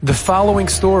The following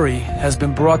story has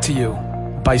been brought to you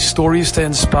by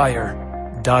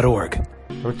StoriesToInspire.org.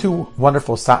 There were two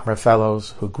wonderful Satmar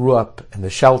fellows who grew up in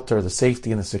the shelter, the safety,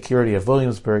 and the security of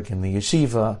Williamsburg, in the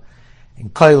yeshiva,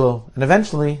 in Koilel, and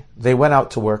eventually they went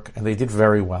out to work and they did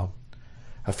very well.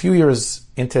 A few years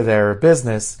into their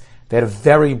business, they had a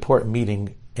very important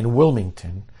meeting in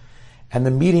Wilmington, and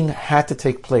the meeting had to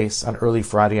take place on early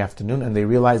Friday afternoon, and they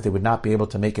realized they would not be able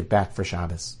to make it back for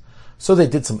Shabbos. So they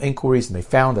did some inquiries, and they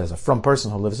found as a from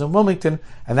person who lives in Wilmington,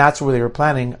 and that's where they were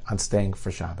planning on staying for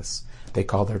Shabbos. They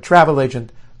called their travel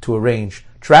agent to arrange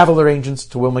travel arrangements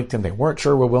to Wilmington. They weren't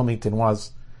sure where Wilmington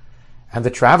was, and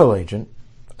the travel agent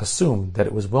assumed that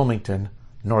it was Wilmington,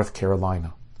 North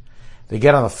Carolina. They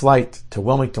get on a flight to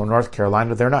Wilmington, North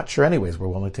Carolina. They're not sure anyways where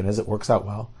Wilmington is. It works out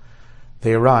well.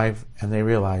 They arrive, and they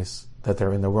realize that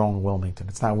they're in the wrong Wilmington.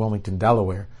 It's not Wilmington,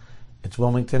 Delaware. It's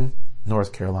Wilmington,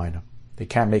 North Carolina. They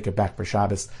can't make it back for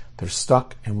Shabbos. They're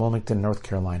stuck in Wilmington, North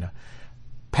Carolina.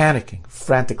 Panicking,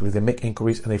 frantically, they make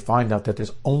inquiries and they find out that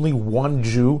there's only one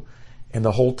Jew in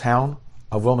the whole town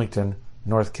of Wilmington,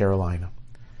 North Carolina.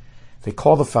 They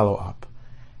call the fellow up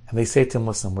and they say to him,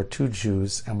 listen, we're two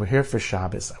Jews and we're here for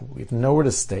Shabbos. We have nowhere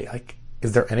to stay.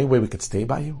 Is there any way we could stay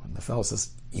by you? And the fellow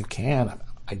says, you can,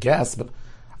 I guess, but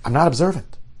I'm not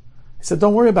observant. He said,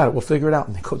 don't worry about it, we'll figure it out.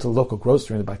 And they go to the local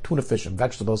grocery and they buy tuna fish and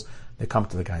vegetables. They come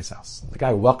to the guy's house. And the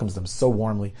guy welcomes them so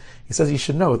warmly. He says, you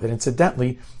should know that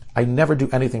incidentally, I never do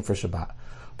anything for Shabbat.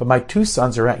 But my two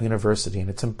sons are at university,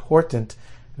 and it's important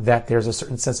that there's a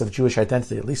certain sense of Jewish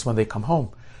identity, at least when they come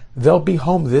home. They'll be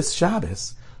home this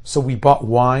Shabbos. So we bought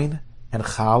wine and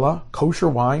challah, kosher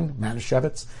wine,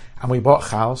 Manischewitz, and we bought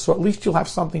challah, so at least you'll have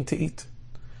something to eat.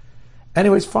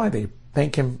 Anyways, fine, they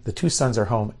thank him. The two sons are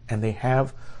home, and they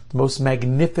have the most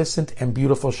magnificent and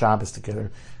beautiful Shabbos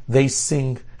together. They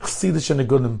sing Chassidus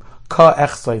Negunim, Ka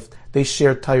Echseif. They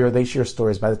share Torah, they share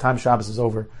stories. By the time Shabbos is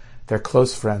over, they're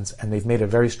close friends, and they've made a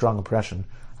very strong impression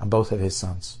on both of his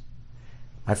sons.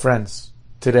 My friends,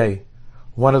 today,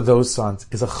 one of those sons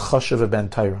is a Chashuv ben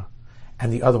Torah,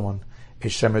 and the other one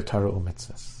is Shemer Torah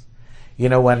Umitzvos. You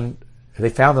know, when they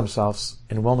found themselves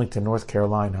in Wilmington, North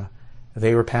Carolina,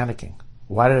 they were panicking.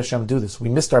 Why did Hashem do this? We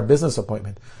missed our business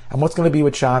appointment. And what's going to be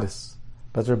with Shabbos?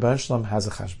 But Rebbe Shalom has a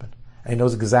cheshbon. And he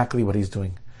knows exactly what he's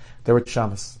doing. There were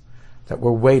shamas that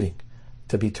were waiting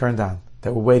to be turned on,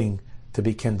 that were waiting to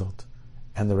be kindled.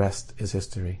 And the rest is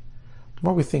history. The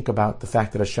more we think about the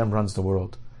fact that Hashem runs the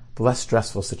world, the less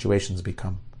stressful situations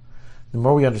become. The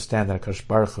more we understand that HaKadosh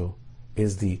Baruch Hu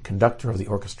is the conductor of the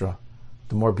orchestra,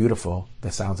 the more beautiful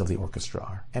the sounds of the orchestra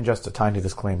are. And just a tiny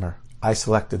disclaimer, I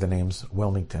selected the names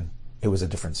Wilmington. It was a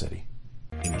different city.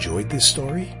 Enjoyed this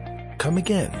story? Come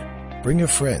again. Bring a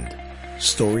friend.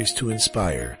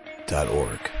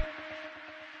 StoriesToInspire.org